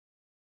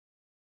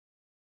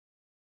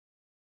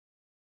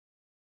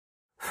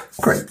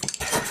Great.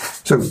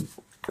 So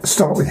let's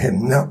start with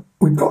him. Now,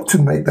 we've got to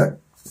make that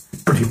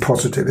pretty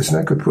positive. It's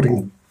no good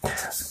putting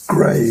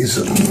greys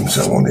and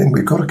so on in.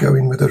 We've got to go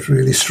in with a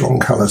really strong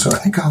colour. So I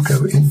think I'll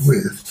go in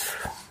with,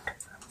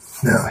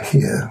 now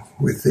here,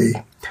 with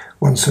the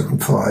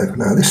 175.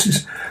 Now this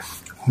is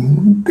a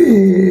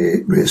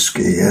bit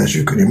risky, as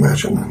you can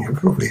imagine. You're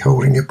probably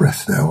holding your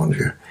breath now, aren't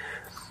you?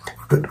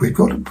 But we've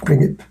got to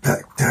bring it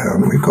back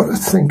down. We've got to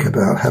think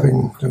about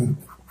having some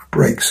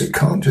breaks. It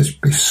can't just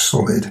be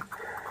solid.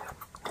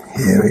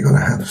 Here we've got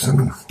to have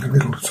some, a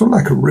little, sort of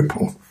like a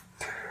ripple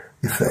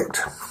effect.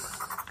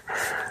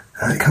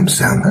 And it comes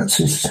down, that's,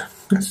 you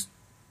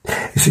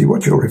see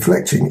what you're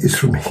reflecting is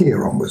from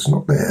here onwards,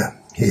 not there,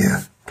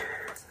 here.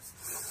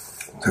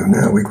 So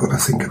now we've got to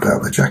think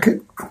about the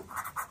jacket.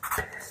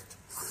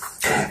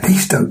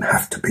 These don't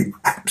have to be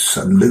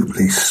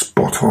absolutely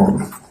spot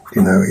on,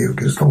 you know,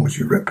 as long as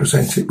you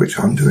represent it, which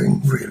I'm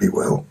doing really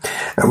well.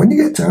 And when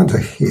you get down to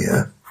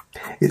here,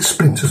 it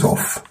splinters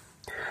off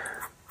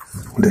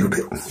a little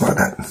bit like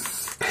that.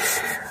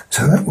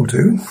 So that will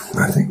do.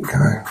 I think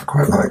I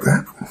quite like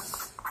that.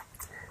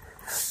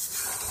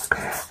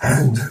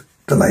 And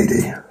the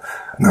lady.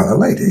 Now the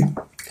lady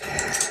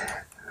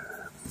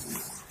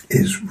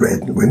is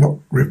red. We're not,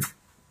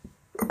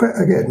 but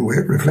again,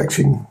 we're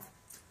reflecting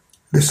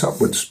this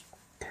upwards.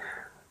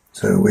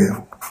 So we've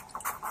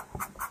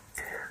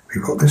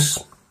got this,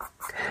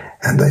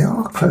 and they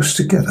are close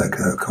together,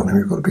 Colin.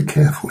 We've got to be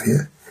careful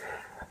here.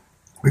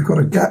 We've got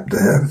a gap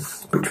there,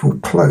 which will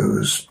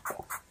close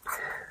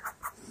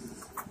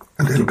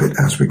a little bit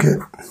as we get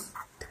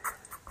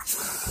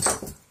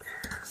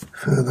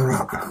further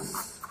up.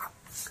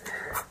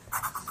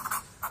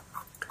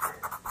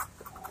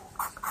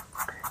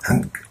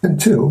 And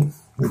until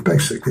we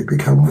basically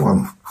become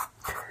one.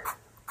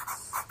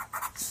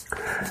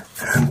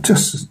 And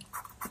just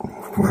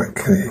like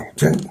a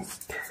gent,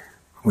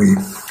 we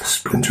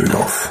splinter it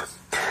off.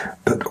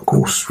 But of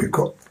course we've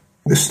got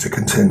this to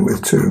contend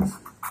with too.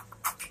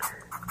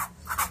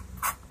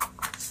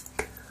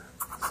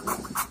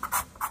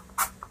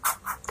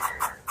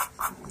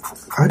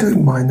 I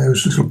don't mind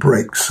those little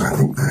breaks. I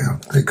think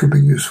they could be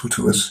useful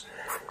to us.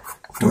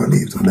 I'll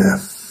leave them there.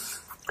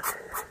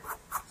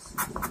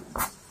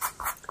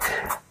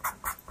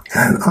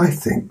 And I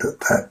think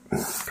that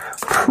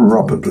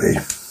probably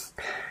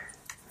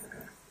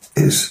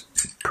is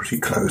pretty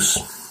close.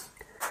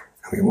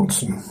 And we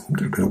want a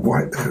little bit of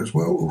white there as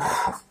well.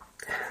 Oof.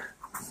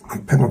 The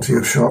penalty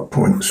of sharp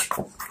points.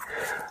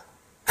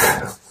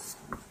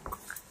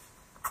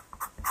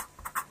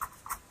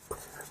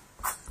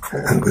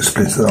 And we're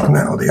splintered up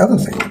now. The other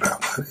thing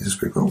about that is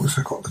we've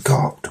also got the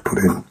dark to put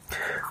in.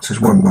 This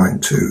is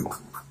 192.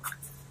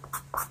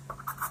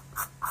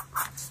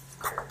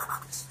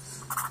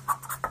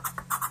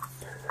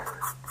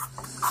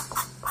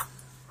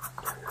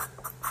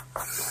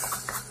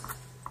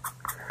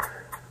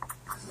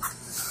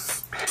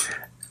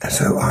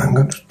 So I'm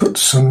going to put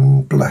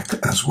some black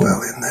as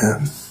well in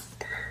there.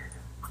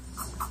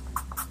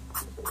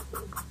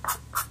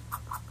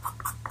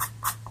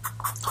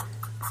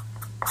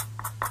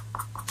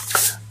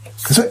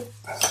 That's it.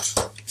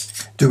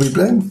 Do we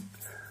blend?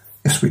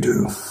 Yes, we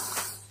do.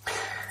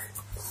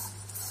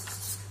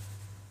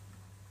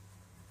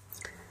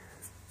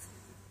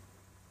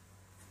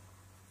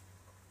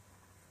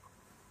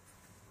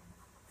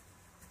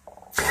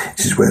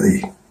 This is where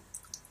the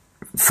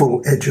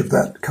full edge of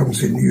that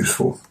comes in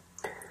useful.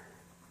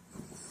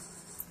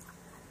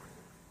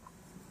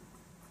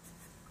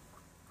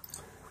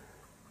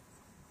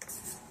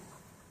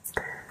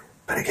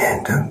 But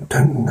again, don't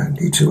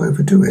need to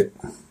overdo it.